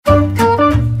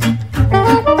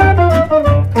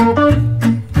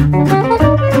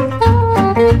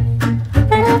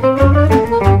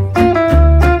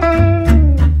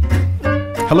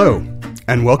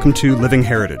and welcome to Living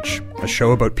Heritage, a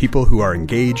show about people who are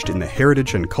engaged in the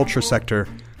heritage and culture sector,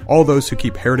 all those who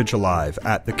keep heritage alive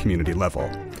at the community level.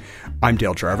 I'm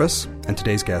Dale Jarvis, and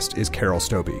today's guest is Carol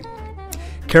Stobbe.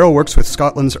 Carol works with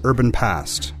Scotland's Urban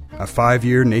Past, a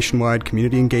 5-year nationwide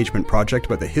community engagement project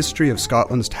about the history of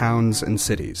Scotland's towns and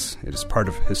cities. It is part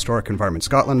of Historic Environment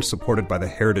Scotland, supported by the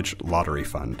Heritage Lottery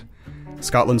Fund.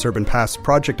 Scotland's Urban Past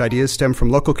project ideas stem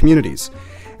from local communities,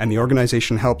 and the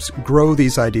organisation helps grow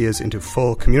these ideas into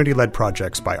full community-led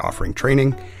projects by offering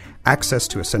training, access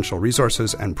to essential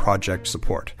resources, and project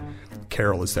support.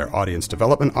 Carol is their audience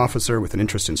development officer with an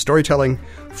interest in storytelling,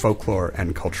 folklore,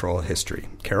 and cultural history.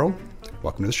 Carol,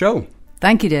 welcome to the show.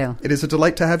 Thank you, Dale. It is a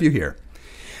delight to have you here.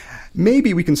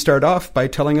 Maybe we can start off by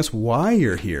telling us why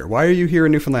you're here. Why are you here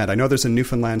in Newfoundland? I know there's a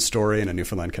Newfoundland story and a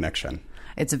Newfoundland connection.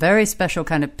 It's a very special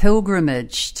kind of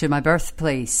pilgrimage to my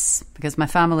birthplace because my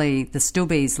family, the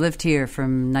Stobbes, lived here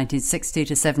from 1960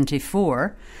 to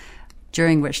 74,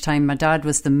 during which time my dad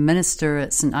was the minister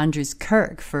at St Andrew's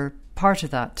Kirk for part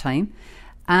of that time.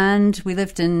 And we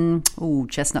lived in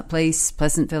Chestnut Place,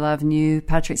 Pleasantville Avenue,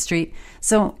 Patrick Street.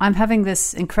 So I'm having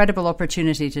this incredible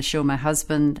opportunity to show my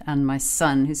husband and my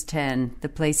son, who's 10, the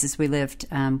places we lived,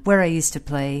 where I used to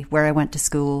play, where I went to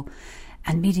school,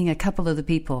 and meeting a couple of the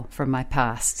people from my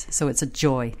past. So it's a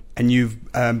joy. And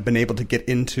you've been able to get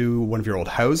into one of your old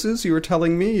houses, you were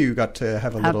telling me. You got to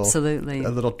have a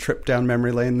little trip down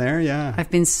memory lane there, yeah.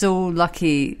 I've been so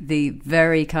lucky. The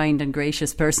very kind and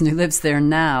gracious person who lives there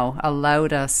now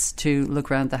allowed us to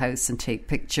look around the house and take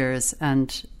pictures,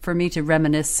 and for me to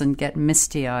reminisce and get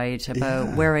misty-eyed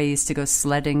about where I used to go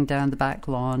sledding down the back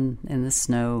lawn in the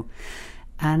snow.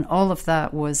 And all of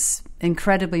that was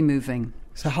incredibly moving.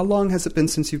 So how long has it been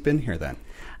since you've been here then?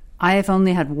 I have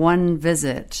only had one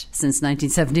visit since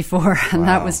 1974, and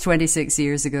that was 26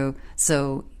 years ago.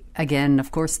 So again, of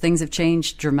course, things have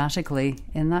changed dramatically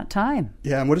in that time.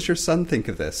 Yeah, and what does your son think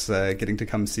of this, getting to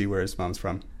come see where his mom's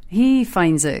from? He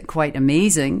finds it quite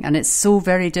amazing, and it's so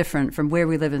very different from where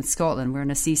we live in Scotland. We're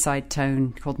in a seaside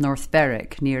town called North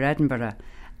Berwick, near Edinburgh.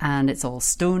 And it's all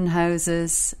stone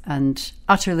houses and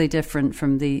utterly different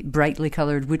from the brightly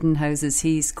coloured wooden houses.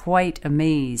 He's quite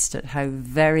amazed at how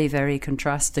very, very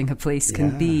contrasting a place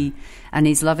can be. And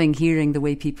he's loving hearing the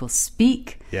way people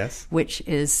speak, which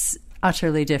is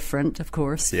utterly different, of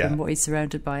course, from what he's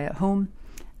surrounded by at home.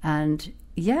 And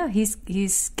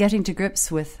he's getting to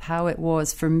grips with how it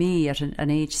was for me at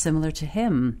an age similar to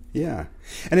him. Yeah.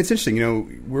 And it's interesting,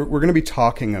 we're going to be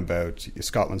talking about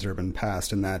Scotland's urban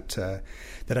past and that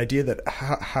idea that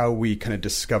how we kind of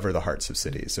discover the hearts of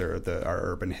cities or our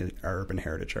urban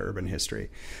heritage, our urban history.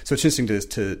 So it's interesting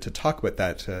to talk about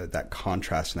that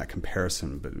contrast and that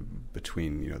comparison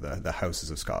between the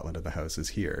houses of Scotland and the houses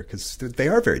here, because they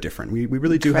are very different. We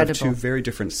really do have two very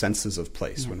different senses of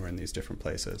place when we're in these different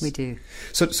places. We do.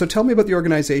 So tell me about the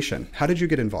organisation. How did you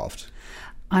get involved?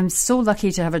 I'm so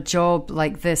lucky to have a job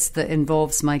like this that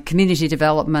involves my community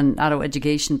development, adult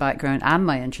education background and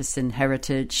my interest in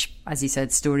heritage. As you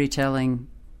said, storytelling.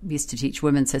 We used to teach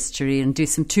women's history and do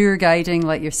some tour guiding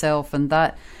like yourself, and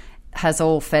that has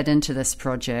all fed into this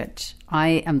project.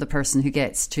 I am the person who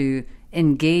gets to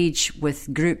engage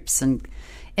with groups and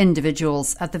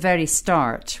individuals at the very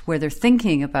start where they're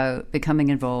thinking about becoming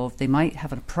involved. They might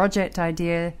have a project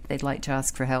idea they'd like to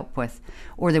ask for help with,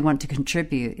 or they want to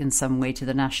contribute in some way to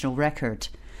the national record.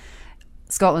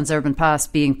 Scotland's Urban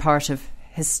Past being part of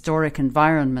Historic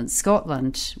Environment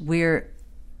Scotland, we're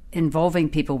involving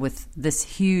people with this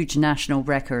huge national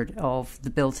record of the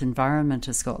built environment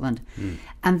of Scotland.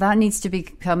 And that needs to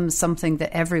become something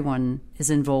that everyone is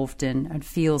involved in and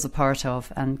feels a part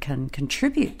of and can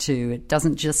contribute to. It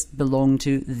doesn't just belong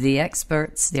to the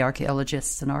experts, the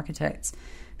archaeologists and architects,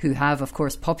 who have, of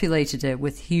course, populated it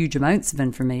with huge amounts of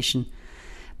information.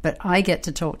 But I get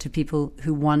to talk to people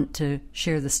who want to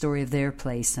share the story of their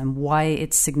place and why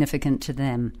it's significant to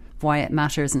them, why it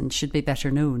matters and should be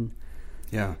better known.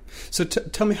 Yeah. So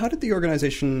tell me, how did the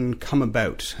organisation come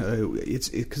about?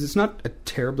 Because it's not a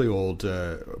terribly old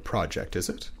project, is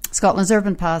it? Scotland's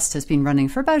Urban Past has been running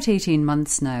for about 18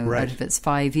 months now, out of its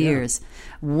 5 years.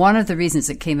 One of the reasons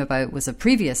it came about was a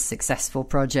previous successful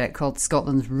project called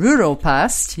Scotland's Rural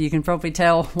Past. You can probably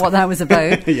tell what that was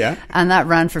about. And that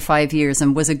ran for 5 years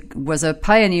and was a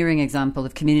pioneering example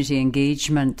of community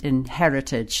engagement in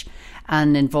heritage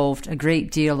and involved a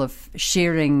great deal of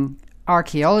sharing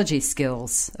archaeology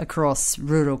skills across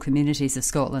rural communities of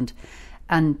Scotland.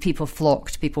 And people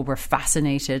flocked, people were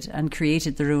fascinated and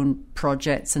created their own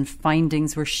projects, and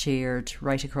findings were shared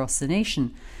right across the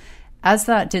nation. As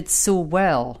that did so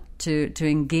well to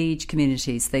engage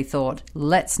communities. They thought,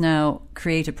 let's now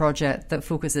create a project that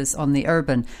focuses on the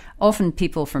urban. Often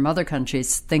people from other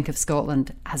countries think of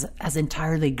Scotland as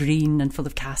entirely green and full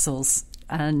of castles.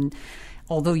 And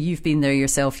although you've been there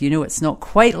yourself, you know it's not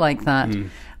quite like that.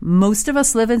 Most of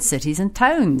us live in cities and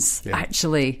towns,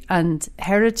 actually. And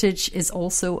heritage is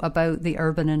also about the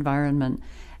urban environment.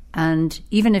 And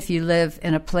even if you live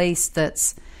in a place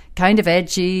that's kind of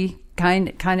edgy,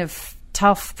 kind of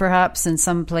tough perhaps in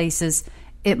some places,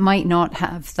 it might not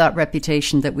have that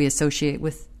reputation that we associate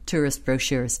with tourist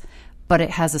brochures. But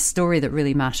it has a story that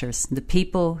really matters. The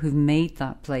people who've made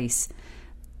that place,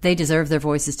 they deserve their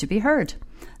voices to be heard.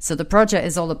 So the project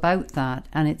is all about that,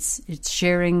 and it's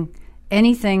sharing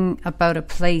anything about a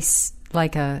place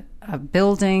like a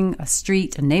building, a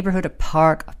street, a neighbourhood, a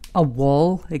park, a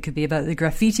wall. It could be about the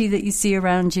graffiti that you see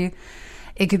around you.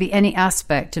 It could be any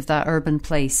aspect of that urban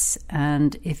place.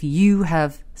 And if you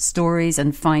have stories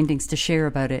and findings to share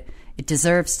about it, it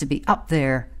deserves to be up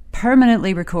there,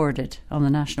 permanently recorded on the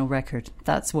national record.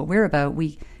 That's what we're about.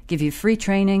 We give you free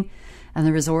training and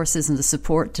the resources and the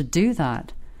support to do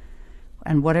that.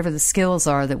 And whatever the skills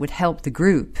are that would help the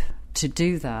group to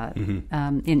do that.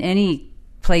 In any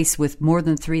place with more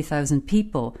than 3,000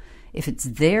 people, if it's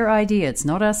their idea, it's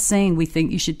not us saying we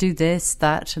think you should do this,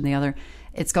 that and the other.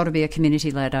 It's got to be a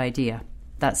community-led idea.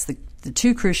 That's the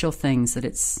two crucial things, that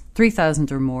it's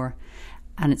 3,000 or more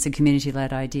and it's a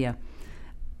community-led idea.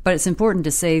 But it's important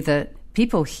to say that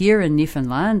people here in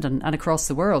Newfoundland and across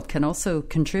the world can also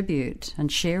contribute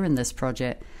and share in this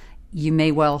project. You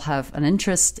may well have an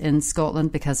interest in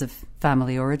Scotland because of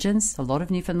family origins. A lot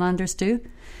of Newfoundlanders do.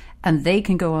 And they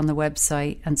can go on the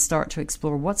website and start to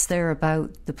explore what's there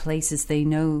about the places they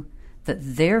know that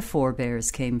their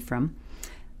forebears came from.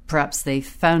 Perhaps they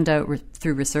found out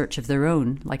through research of their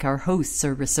own, like our hosts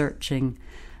are researching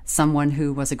someone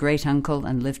who was a great uncle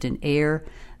and lived in Ayr.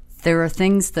 There are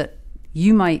things that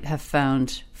you might have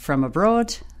found from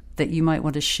abroad that you might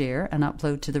want to share and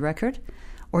upload to the record.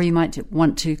 Or you might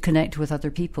want to connect with other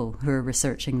people who are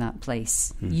researching that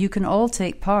place. You can all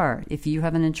take part if you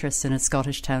have an interest in a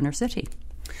Scottish town or city.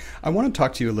 I want to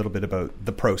talk to you a little bit about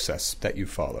the process that you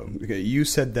follow. You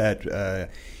said that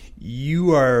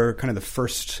you are kind of the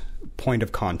first point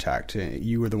of contact.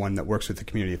 You are the one that works with the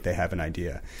community if they have an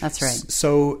idea. That's right.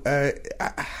 So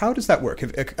how does that work?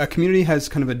 If a community has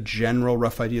kind of a general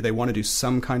rough idea, they want to do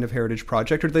some kind of heritage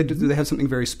project, or do they have something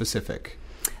very specific?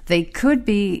 They could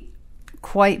be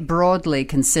quite broadly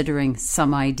considering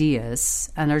some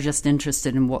ideas and are just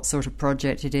interested in what sort of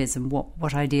project it is and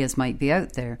what ideas might be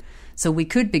out there. So we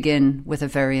could begin with a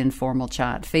very informal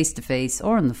chat, face-to-face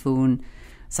or on the phone,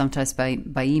 sometimes by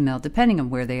email, depending on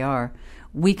where they are.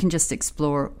 We can just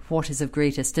explore what is of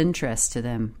greatest interest to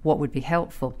them, what would be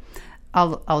helpful.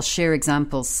 I'll share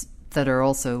examples that are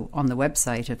also on the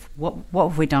website of what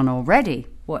have we done already,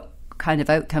 what kind of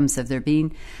outcomes have there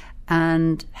been,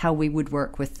 and how we would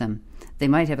work with them. They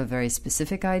might have a very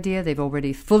specific idea they've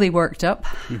already fully worked up,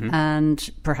 and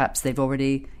perhaps they've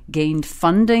already gained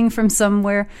funding from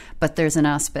somewhere, but there's an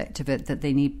aspect of it that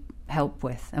they need help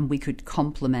with, and we could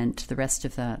complement the rest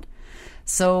of that.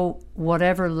 So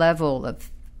whatever level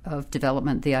of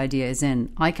development the idea is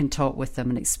in, I can talk with them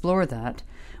and explore that.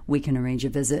 We can arrange a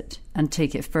visit and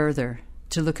take it further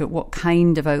to look at what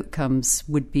kind of outcomes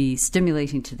would be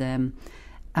stimulating to them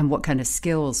and what kind of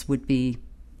skills would be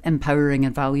empowering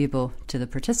and valuable to the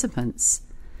participants.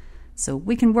 So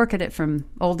we can work at it from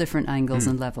all different angles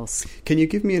and levels. Can you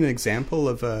give me an example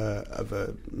of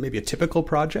maybe a typical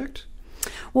project?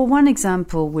 Well, one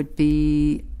example would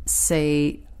be,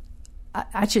 say,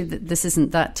 actually this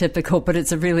isn't that typical, but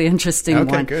it's a really interesting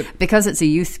one. Good. Because it's a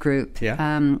youth group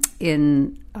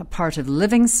in a part of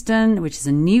Livingston, which is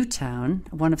a new town,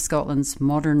 one of Scotland's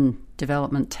modern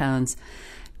development towns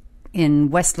in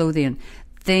West Lothian.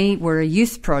 They were a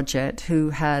youth project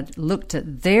who had looked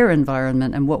at their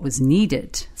environment and what was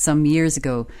needed some years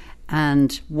ago,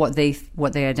 and what they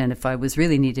identified was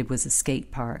really needed was a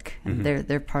skate park. And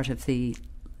they're part of the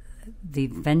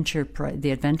adventure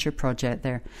project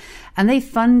there, and they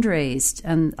fundraised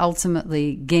and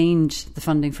ultimately gained the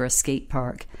funding for a skate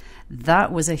park.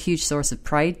 That was a huge source of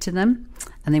pride to them,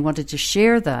 and they wanted to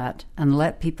share that and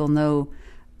let people know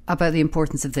about the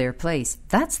importance of their place.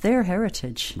 That's their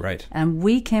heritage. Right. And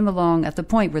we came along at the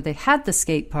point where they had the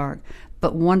skate park,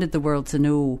 but wanted the world to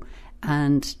know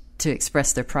and to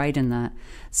express their pride in that.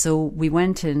 So we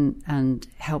went in and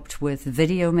helped with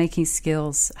video making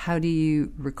skills. How do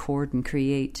you record and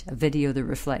create a video that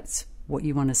reflects what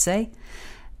you want to say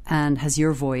and has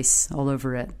your voice all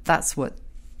over it? That's what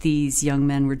these young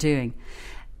men were doing.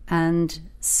 And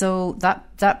so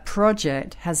that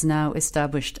project has now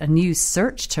established a new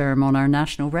search term on our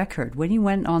national record. When you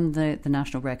went on the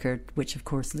national record, which of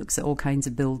course looks at all kinds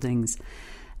of buildings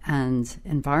and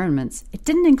environments, it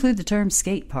didn't include the term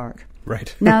skate park.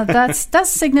 Right. Now, that's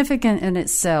significant in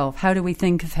itself. How do we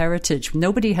think of heritage?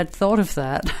 Nobody had thought of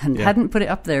that and hadn't put it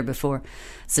up there before.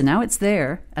 So now it's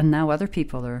there, and now other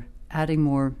people are adding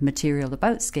more material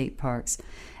about skate parks.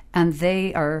 And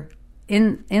they are,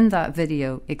 in that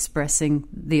video, expressing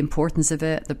the importance of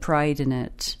it, the pride in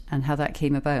it, and how that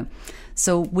came about.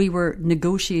 So we were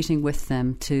negotiating with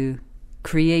them to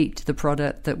create the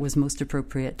product that was most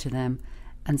appropriate to them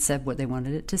and said what they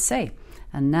wanted it to say.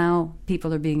 And now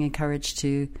people are being encouraged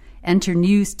to enter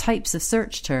new types of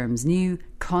search terms, new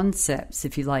concepts,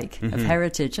 if you like, of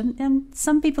heritage. And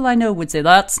some people I know would say,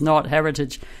 that's not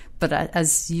heritage. But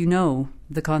as you know,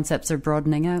 the concepts are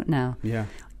broadening out now. Yeah.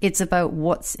 It's about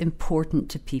what's important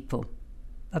to people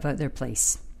about their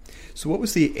place. So what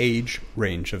was the age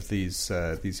range of these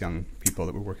young people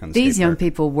that were working on the These skate young park?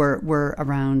 people were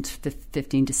around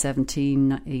 15 to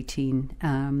 17,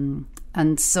 18.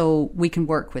 And so we can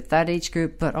work with that age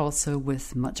group, but also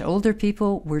with much older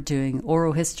people. We're doing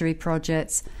oral history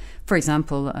projects. For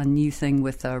example, a new thing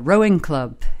with a rowing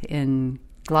club in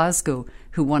Glasgow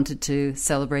who wanted to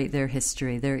celebrate their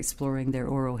history. They're exploring their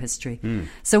oral history.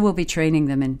 So we'll be training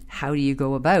them in how do you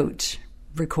go about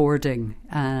recording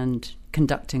and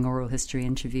conducting oral history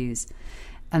interviews.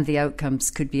 And the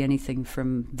outcomes could be anything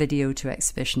from video to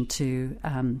exhibition to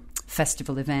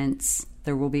festival events.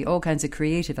 There will be all kinds of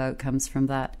creative outcomes from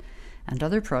that and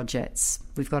other projects.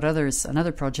 We've got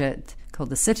another project called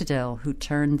The Citadel, who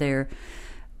turned their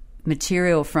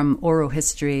material from oral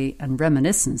history and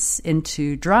reminiscence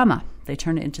into drama. They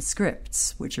turn it into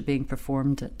scripts, which are being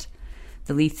performed at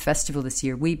the Leith Festival this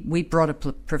year. We brought a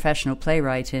professional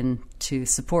playwright in to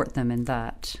support them in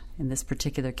this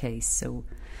particular case. So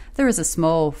there is a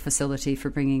small facility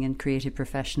for bringing in creative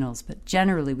professionals, but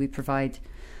generally we provide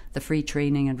the free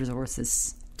training and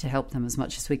resources to help them as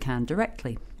much as we can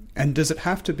directly. And does it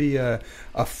have to be a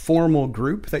formal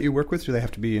group that you work with? Do they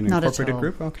have to be an incorporated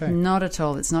group? Okay. Not at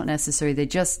all. It's not necessary. They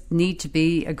just need to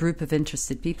be a group of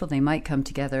interested people. They might come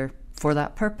together for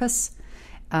that purpose.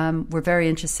 We're very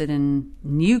interested in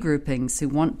new groupings who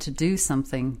want to do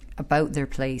something about their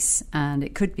place. And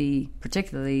it could be,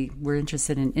 particularly, we're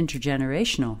interested in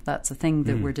intergenerational. That's a thing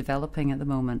that we're developing at the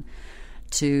moment,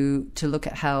 to look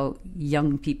at how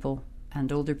young people and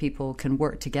older people can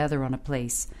work together on a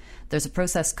place. There's a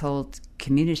process called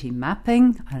community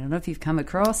mapping. I don't know if you've come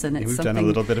across, and it's We've something. done a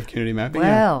little bit of community mapping.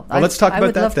 Well, let's talk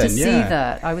about that then. I would love to see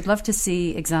that. I would love to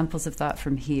see examples of that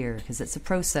from here, because it's a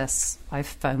process I've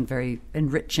found very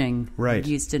enriching, right,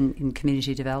 used in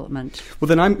community development. Well,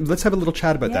 then let's have a little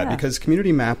chat about that, Yeah. because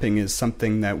community mapping is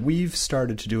something that we've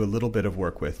started to do a little bit of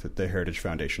work with at the Heritage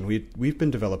Foundation. We've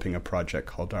been developing a project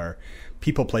called our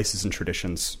People, Places and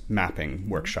Traditions Mapping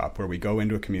Workshop, where we go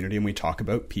into a community and we talk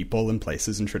about people and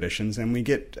places and traditions, and we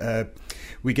get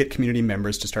community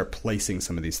members to start placing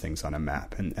some of these things on a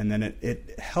map, and then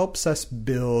it helps us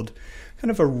build kind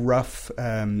of a rough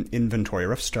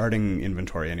starting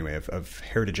inventory anyway of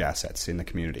heritage assets in the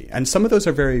community. And some of those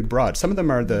are very broad. Some of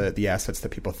them are the assets that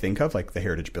people think of, like the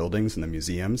heritage buildings and the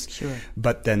museums. Sure.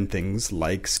 But then things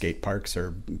like skate parks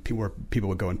or where people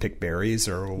would go and pick berries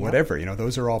or whatever,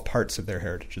 those are all parts of their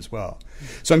heritage as well.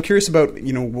 So I'm curious about,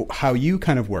 how you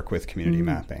kind of work with community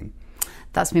mapping.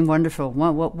 That's been wonderful.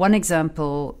 One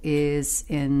example is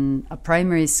in a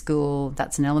primary school,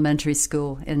 that's an elementary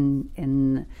school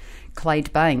in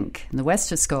Clydebank in the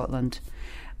west of Scotland.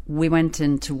 We went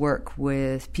in to work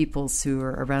with pupils who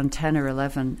were around 10 or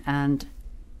 11 and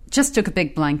just took a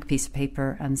big blank piece of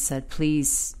paper and said,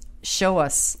 please show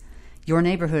us your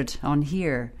neighbourhood on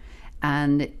here.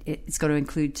 And it's got to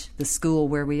include the school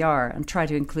where we are, and try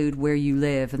to include where you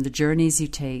live and the journeys you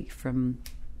take from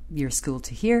your school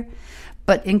to here.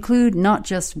 But include not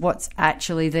just what's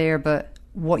actually there, but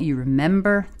what you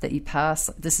remember that you pass.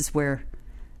 This is where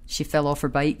she fell off her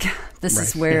bike. This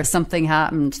is where something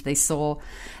happened. They saw.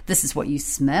 This is what you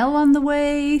smell on the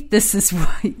way. This is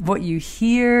what you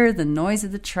hear, the noise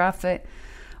of the traffic,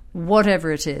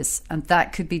 whatever it is. And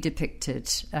that could be depicted.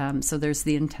 So there's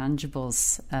the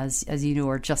intangibles, as you know,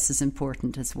 are just as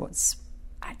important as what's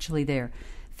actually there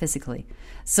physically.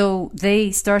 So they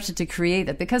started to create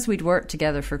that because we'd worked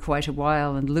together for quite a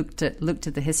while and looked at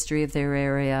the history of their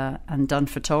area and done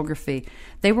photography.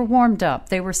 They were warmed up.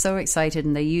 They were so excited,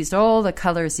 and they used all the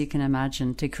colours you can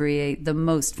imagine to create the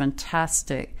most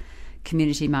fantastic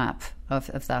community map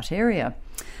of that area.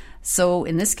 So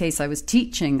in this case, I was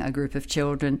teaching a group of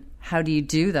children how do you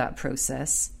do that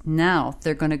process? Now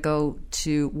they're going to go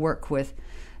to work with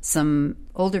some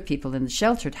older people in the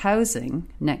sheltered housing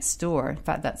next door. In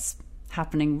fact, that's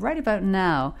happening right about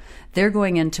now. They're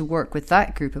going in to work with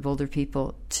that group of older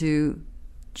people to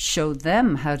show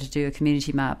them how to do a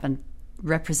community map and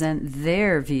represent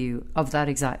their view of that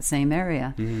exact same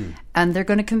area. And they're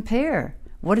going to compare.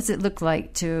 What does it look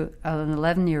like to an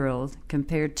 11-year-old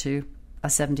compared to a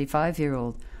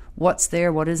 75-year-old? What's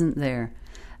there, what isn't there?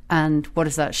 And what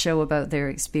does that show about their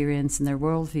experience and their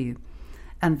worldview?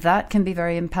 And that can be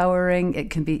very empowering. It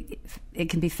can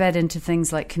be fed into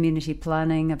things like community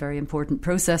planning, a very important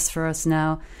process for us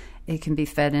now. It can be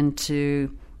fed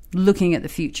into looking at the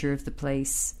future of the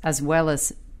place, as well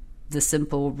as the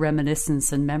simple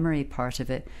reminiscence and memory part of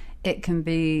it. It can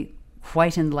be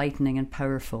quite enlightening and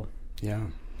powerful. Yeah.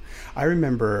 I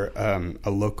remember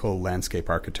a local landscape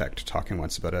architect talking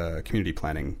once about a community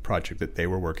planning project that they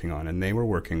were working on, and they were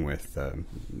working with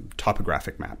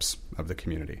topographic maps of the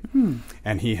community.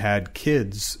 And he had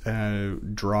kids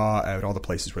draw out all the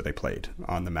places where they played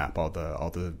on the map, all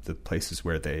the places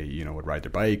where they would ride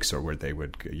their bikes, or where they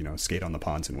would skate on the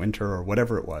ponds in winter, or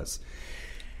whatever it was.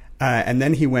 And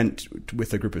then he went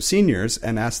with a group of seniors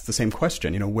and asked the same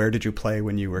question, where did you play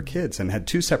when you were kids? And had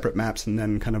two separate maps and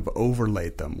then kind of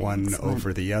overlaid them one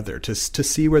over the other to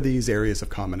see where these areas of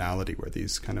commonality were,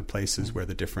 these kind of places where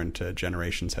the different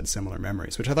generations had similar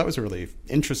memories, which I thought was a really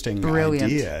interesting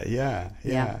idea.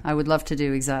 Yeah. I would love to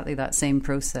do exactly that same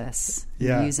process.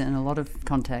 Yeah. Use it in a lot of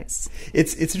contexts.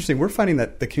 It's interesting. We're finding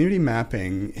that the community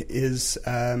mapping is...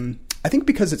 I think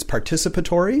because it's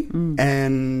participatory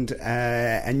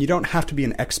and you don't have to be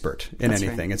an expert in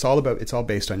anything. Right. It's all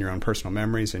based on your own personal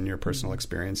memories and your personal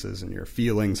experiences and your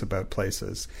feelings about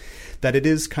places. That it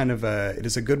is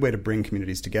a good way to bring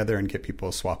communities together and get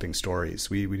people swapping stories.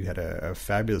 We had a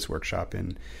fabulous workshop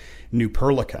in New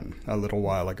Perlican a little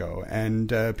while ago, and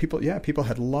people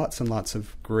had lots and lots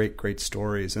of great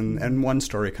stories, and one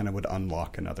story kind of would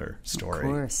unlock another story.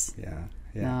 Of course. Yeah.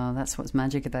 No, that's what's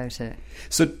magic about it.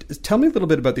 So tell me a little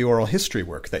bit about the oral history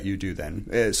work that you do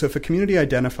then. So if a community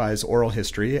identifies oral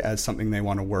history as something they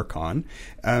want to work on,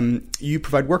 you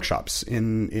provide workshops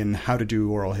in how to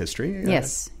do oral history?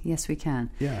 Yes, we can.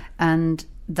 Yeah. And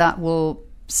that will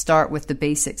start with the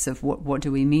basics of what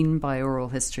do we mean by oral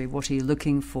history? What are you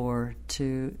looking for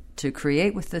to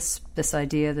create with this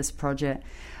idea, this project?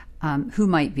 Who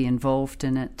might be involved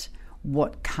in it?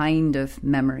 What kind of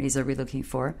memories are we looking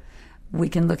for? We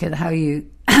can look at how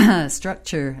you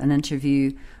structure an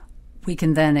interview. We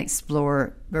can then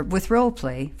explore, with role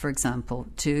play, for example,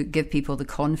 to give people the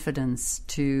confidence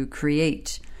to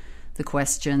create the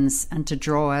questions and to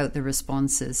draw out the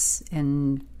responses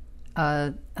in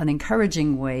an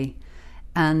encouraging way,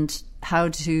 and how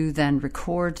to then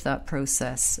record that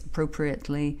process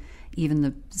appropriately, even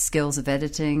the skills of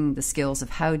editing, the skills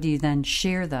of how do you then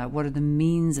share that? What are the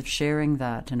means of sharing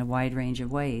that in a wide range of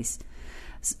ways?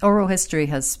 Oral history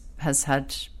has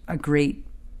had a great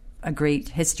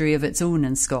history of its own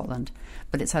in Scotland,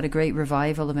 but it's had a great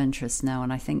revival of interest now,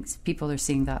 and I think people are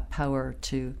seeing that power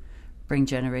to bring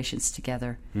generations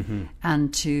together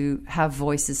and to have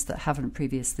voices that haven't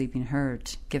previously been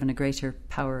heard, given a greater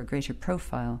power, a greater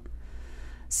profile.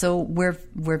 So we're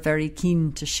very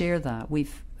keen to share that.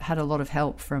 We've had a lot of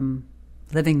help from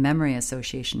Living Memory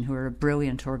Association, who are a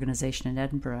brilliant organisation in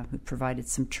Edinburgh, who provided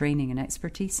some training and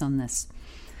expertise on this.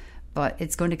 But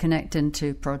it's going to connect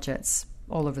into projects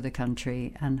all over the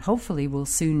country, and hopefully we'll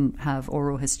soon have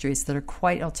oral histories that are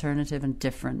quite alternative and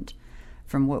different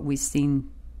from what we've seen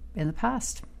in the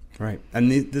past. Right. And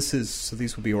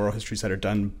these will be oral histories that are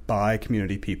done by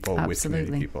community people. Absolutely. With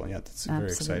community people. Yeah, that's very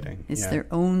exciting. It's their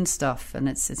own stuff, and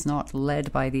it's not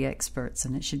led by the experts,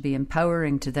 and it should be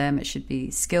empowering to them. It should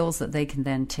be skills that they can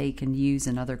then take and use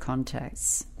in other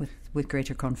contexts with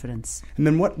greater confidence. And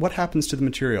then what happens to the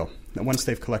material once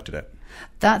they've collected it?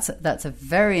 That's a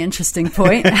very interesting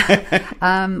point.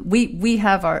 We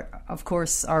have of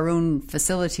course our own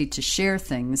facility to share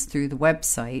things through the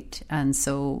website, and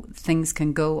so things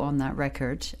can go on that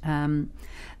record.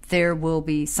 There will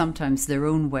be sometimes their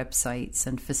own websites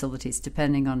and facilities,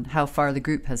 depending on how far the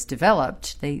group has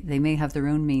developed. They may have their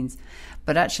own means.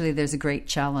 But actually, there's a great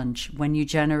challenge. When you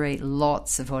generate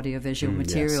lots of audiovisual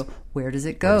material, yes. Where does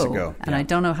it go? Yeah. And I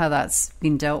don't know how that's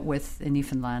been dealt with in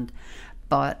Newfoundland.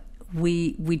 But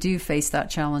we do face that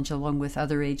challenge along with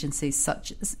other agencies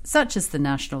such as the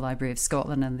National Library of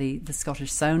Scotland and the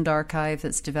Scottish Sound Archive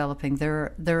that's developing.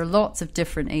 There are lots of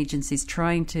different agencies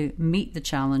trying to meet the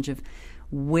challenge of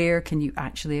where can you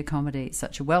actually accommodate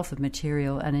such a wealth of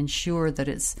material and ensure that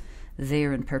it's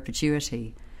there in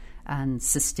perpetuity. and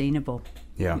sustainable.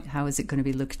 Yeah. How is it going to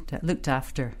be looked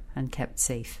after and kept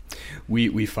safe?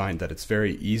 We find that it's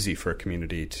very easy for a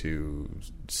community to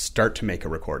start to make a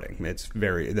recording.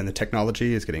 Then the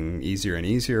technology is getting easier and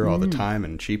easier all the time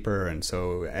and cheaper, and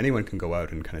so anyone can go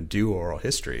out and kind of do oral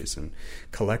histories and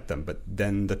collect them. But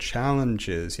then the challenge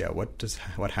is,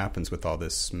 what happens with all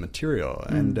this material?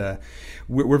 And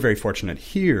we're very fortunate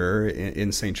here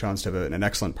in St. John's to have an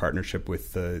excellent partnership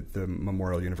with the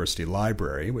Memorial University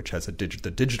Library, which has the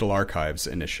Digital Archives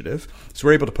initiative. So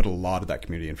we're able to put a lot of that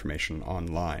community information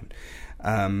online.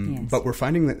 Yes. But we're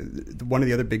finding that one of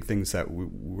the other big things that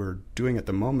we're doing at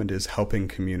the moment is helping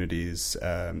communities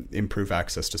improve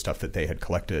access to stuff that they had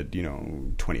collected,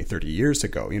 20, 30 years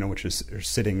ago, which is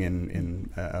sitting in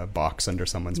a box under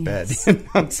someone's bed.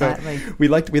 Exactly. So we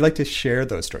like to share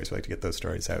those stories. We like to get those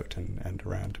stories out and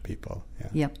around to people. Yeah.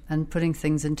 Yep, and putting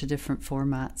things into different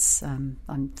formats.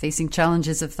 I'm facing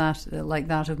challenges of that, like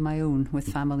that of my own, with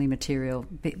family material.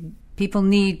 People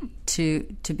need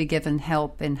to be given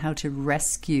help in how to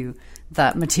rescue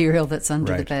that material that's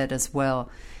under the bed as well,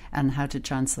 and how to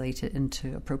translate it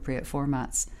into appropriate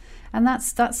formats. And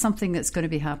that's something that's going to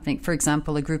be happening. For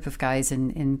example, a group of guys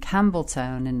in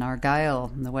Campbelltown in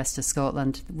Argyll in the west of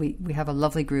Scotland, we have a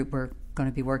lovely group we're going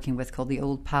to be working with called the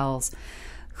Old Pals,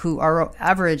 who are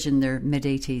average in their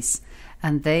mid-80s.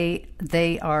 And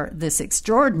they are this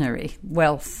extraordinary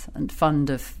wealth and fund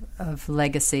of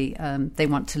legacy. They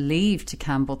want to leave to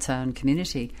Campbelltown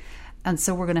community. And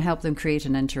so we're going to help them create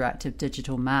an interactive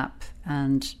digital map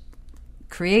and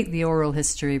create the oral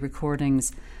history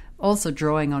recordings, also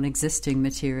drawing on existing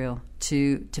material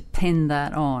to pin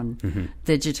that on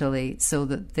digitally, so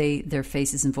that their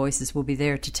faces and voices will be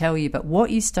there to tell you about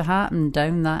what used to happen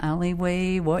down that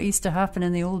alleyway, what used to happen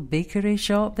in the old bakery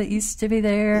shop that used to be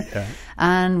there,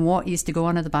 and what used to go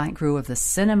on in the back row of the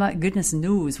cinema. Goodness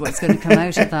knows what's going to come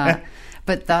out of that.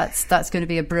 But that's going to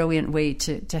be a brilliant way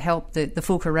to help the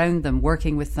folk around them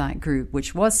working with that group,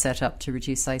 which was set up to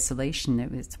reduce isolation.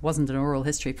 It wasn't an oral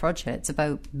history project. It's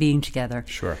about being together.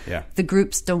 Sure, yeah. The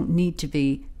groups don't need to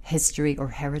be history or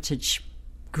heritage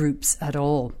groups at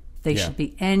all. They should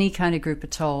be any kind of group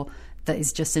at all that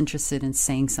is just interested in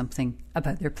saying something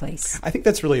about their place. I think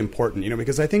that's really important,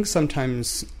 because I think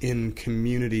sometimes in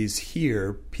communities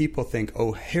here, people think,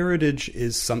 heritage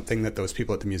is something that those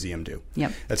people at the museum do.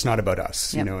 Yep. That's not about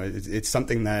us. Yep. It's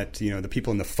something that, the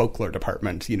people in the folklore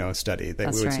department, study.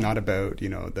 It's not about,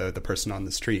 the person on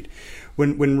the street.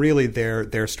 When really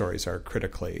their stories are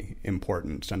critically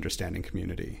important to understanding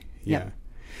community. Yeah. Yep.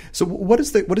 So what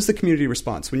is the community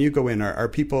response when you go in? Are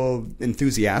people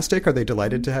enthusiastic? Are they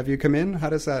delighted to have you come in? How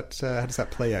does that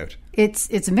play out?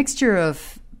 It's a mixture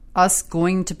of us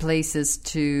going to places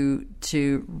to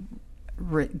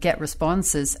get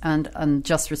responses and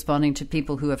just responding to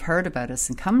people who have heard about us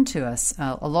and come to us.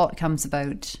 A lot comes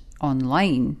about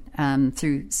online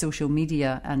through social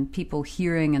media, and people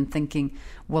hearing and thinking,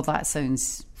 well, that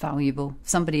sounds valuable.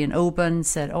 Somebody in Oban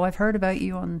said, I've heard about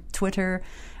you on Twitter.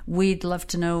 We'd love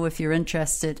to know if you're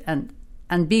interested,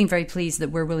 and being very pleased that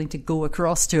we're willing to go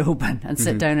across to Oban and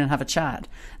sit down and have a chat.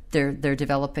 They're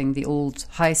developing the old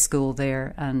high school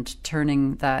there and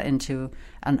turning that into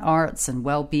an arts and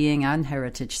well-being and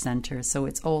heritage centre. So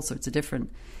it's all sorts of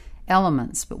different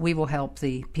elements, but we will help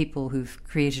the people who've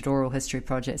created oral history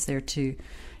projects there to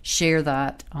share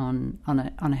that on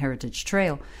a heritage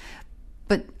trail.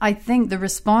 But I think the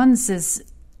response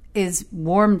is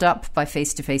warmed up by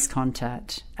face-to-face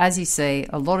contact. As you say,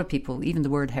 a lot of people, even the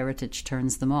word heritage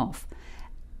turns them off.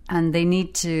 And they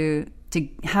need to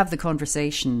have the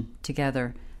conversation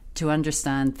together to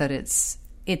understand that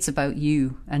it's about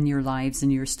you and your lives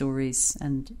and your stories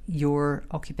and your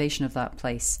occupation of that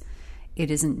place. It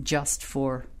isn't just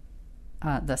for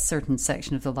the certain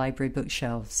section of the library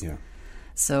bookshelves. Yeah.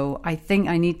 So I think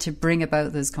I need to bring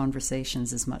about those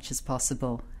conversations as much as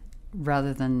possible,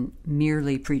 rather than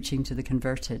merely preaching to the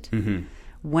converted.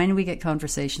 When we get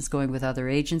conversations going with other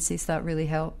agencies, that really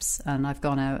helps. And I've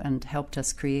gone out and helped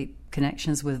us create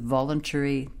connections with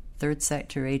voluntary third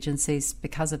sector agencies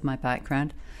because of my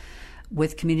background,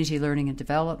 with community learning and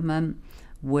development,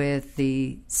 with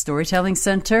the Storytelling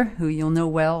Centre, who you'll know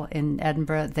well in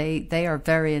Edinburgh. They are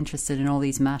very interested in all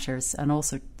these matters and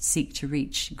also seek to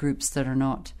reach groups that are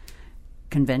not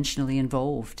conventionally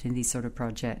involved in these sort of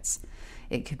projects.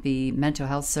 It could be mental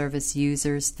health service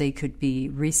users. They could be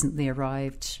recently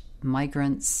arrived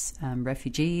migrants,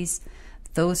 refugees.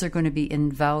 Those are going to be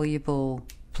invaluable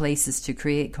places to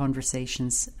create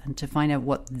conversations and to find out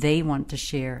what they want to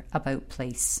share about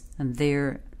place and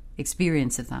their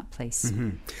experience of that place. Mm-hmm.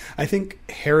 I think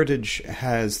heritage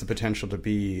has the potential to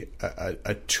be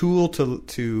a tool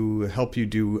to help you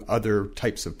do other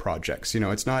types of projects.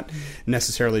 It's not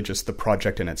necessarily just the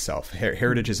project in itself.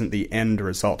 Heritage isn't the end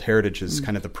result. Heritage is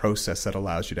kind of the process that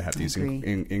allows you to have these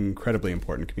incredibly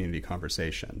important community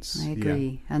conversations. I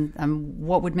agree. Yeah. And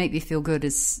what would make me feel good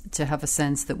is to have a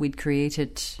sense that we'd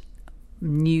created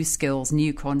new skills,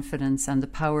 new confidence, and the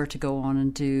power to go on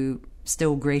and do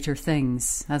still greater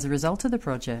things as a result of the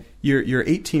project. You're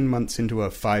 18 months into a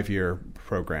 5-year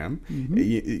program,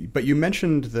 but you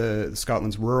mentioned the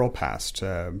Scotland's Rural Past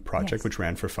project, yes, which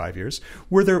ran for 5 years.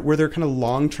 Were there kind of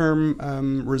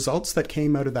long-term results that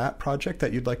came out of that project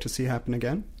that you'd like to see happen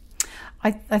again?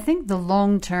 I think the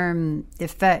long-term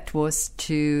effect was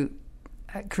to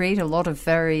create a lot of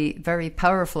very, very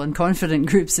powerful and confident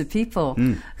groups of people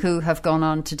who have gone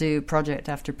on to do project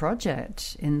after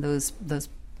project in those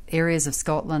areas of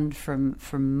Scotland, from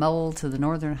Mull to the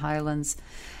Northern Highlands.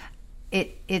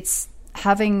 It's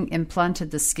having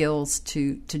implanted the skills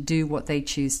to do what they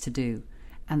choose to do,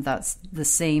 and that's the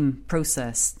same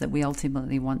process that we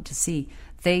ultimately want to see.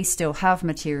 They still have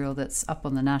material that's up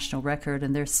on the national record,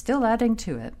 and they're still adding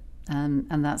to it,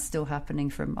 and that's still happening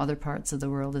from other parts of the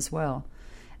world as well.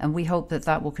 And we hope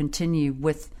that will continue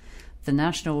with the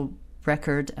national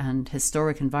record and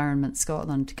Historic Environment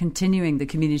Scotland continuing the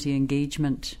community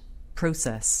engagement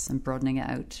process and broadening it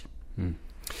out.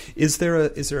 Is there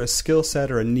a skill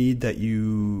set or a need that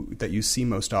you see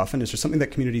most often? Is there something that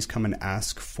communities come and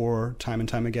ask for time and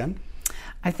time again?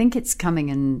 I think it's coming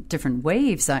in different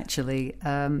waves, actually.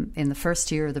 In the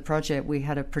first year of the project, we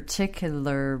had a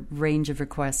particular range of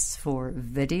requests for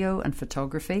video and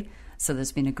photography, so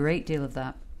there's been a great deal of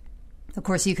that. Of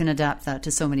course, you can adapt that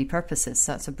to so many purposes.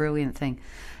 That's a brilliant thing.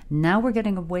 Now we're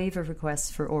getting a wave of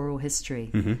requests for oral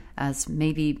history, as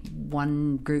maybe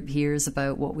one group hears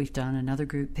about what we've done, another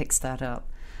group picks that up.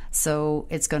 So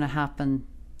it's going to happen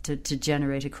to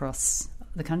generate across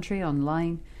the country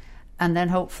online. And then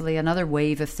hopefully another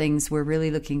wave of things. We're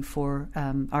really looking for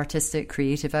artistic,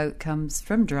 creative outcomes,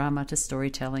 from drama to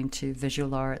storytelling to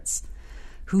visual arts.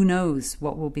 Who knows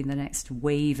what will be the next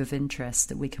wave of interest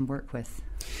that we can work with.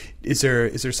 Is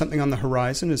there something on the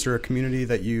horizon? Is there a community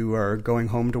that you are going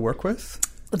home to work with?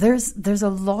 There's a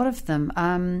lot of them.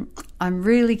 I'm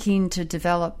really keen to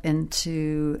develop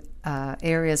into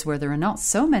areas where there are not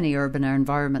so many urban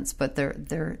environments, but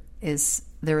there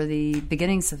are the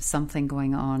beginnings of something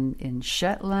going on in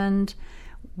Shetland,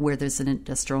 where there's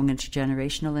a strong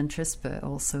intergenerational interest, but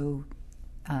also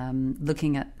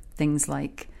looking at things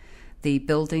like the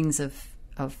buildings of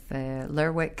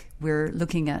Lerwick. We're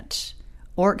looking at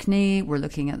Orkney, we're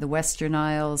looking at the Western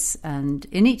Isles, and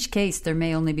in each case there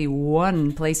may only be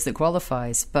one place that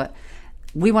qualifies, but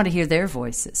we want to hear their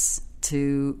voices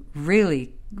to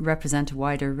really represent a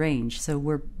wider range. So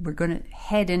we're going to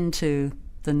head into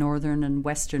the northern and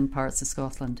western parts of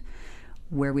Scotland,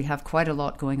 where we have quite a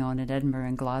lot going on in Edinburgh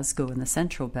and Glasgow and the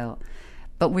Central Belt.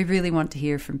 But we really want to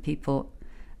hear from people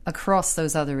across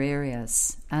those other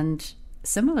areas, and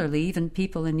similarly even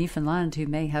people in Newfoundland who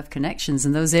may have connections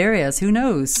in those areas. Who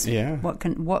knows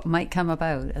what might come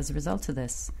about as a result of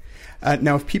this.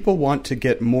 Now, if people want to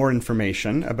get more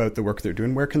information about the work they're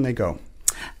doing, where can they go?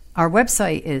 Our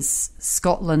website is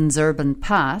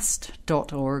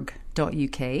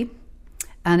scotlandsurbanpast.org.uk,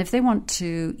 and if they want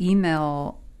to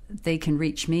email, they can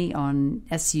reach me on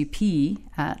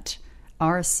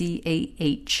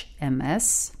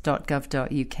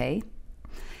sup@rcahms.gov.uk,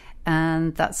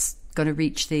 and that's going to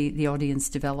reach the audience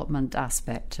development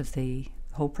aspect of the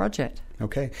whole project.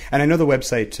 Okay. And I know the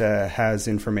website has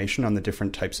information on the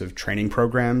different types of training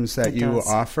programs that you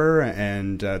offer,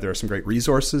 and there are some great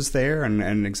resources there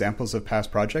and examples of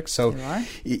past projects. So,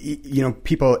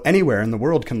 people anywhere in the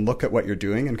world can look at what you're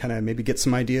doing and kind of maybe get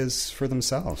some ideas for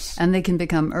themselves. And they can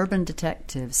become urban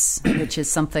detectives, which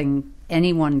is something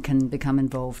anyone can become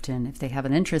involved in. If they have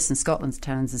an interest in Scotland's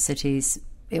towns and cities,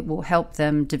 it will help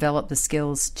them develop the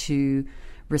skills to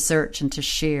research and to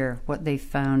share what they've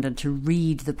found and to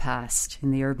read the past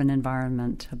in the urban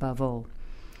environment above all.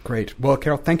 Great. Well,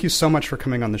 Carol, thank you so much for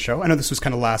coming on the show. I know this was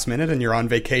kind of last minute and you're on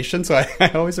vacation, so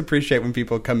I always appreciate when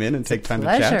people come in and take time to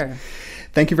chat.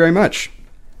 Thank you very much.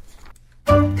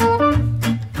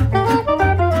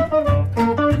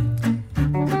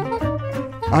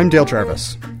 I'm Dale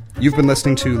Jarvis. You've been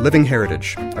listening to Living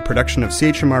Heritage, a production of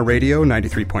CHMR Radio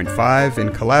 93.5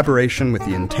 in collaboration with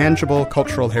the Intangible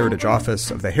Cultural Heritage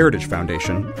Office of the Heritage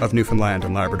Foundation of Newfoundland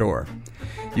and Labrador.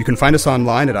 You can find us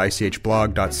online at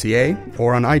ichblog.ca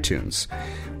or on iTunes.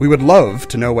 We would love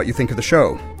to know what you think of the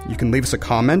show. You can leave us a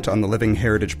comment on the Living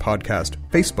Heritage Podcast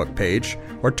Facebook page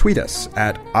or tweet us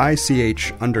at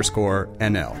ICH_NL.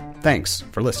 Thanks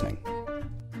for listening.